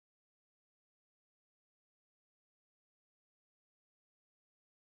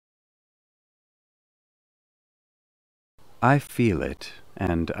I feel it,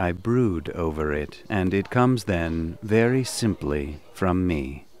 and I brood over it, and it comes then very simply from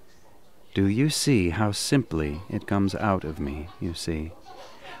me. Do you see how simply it comes out of me, you see?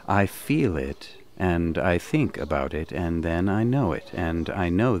 I feel it, and I think about it, and then I know it, and I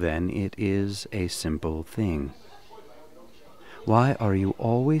know then it is a simple thing. Why are you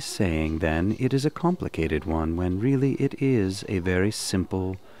always saying then it is a complicated one, when really it is a very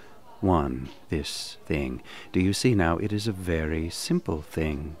simple one, this thing? Do you see now it is a very simple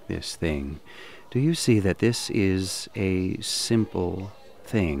thing, this thing? Do you see that this is a simple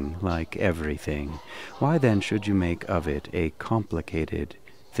thing, like everything? Why then should you make of it a complicated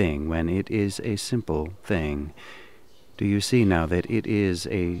thing when it is a simple thing? Do you see now that it is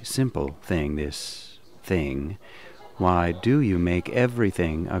a simple thing, this thing? Why do you make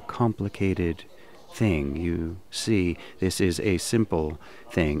everything a complicated thing? You see, this is a simple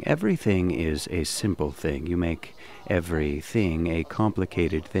thing. Everything is a simple thing. You make everything a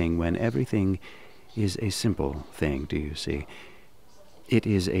complicated thing when everything is a simple thing, do you see? It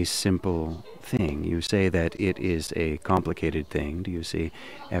is a simple thing. You say that it is a complicated thing, do you see?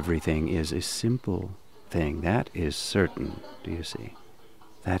 Everything is a simple thing. That is certain, do you see?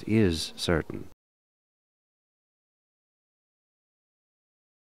 That is certain.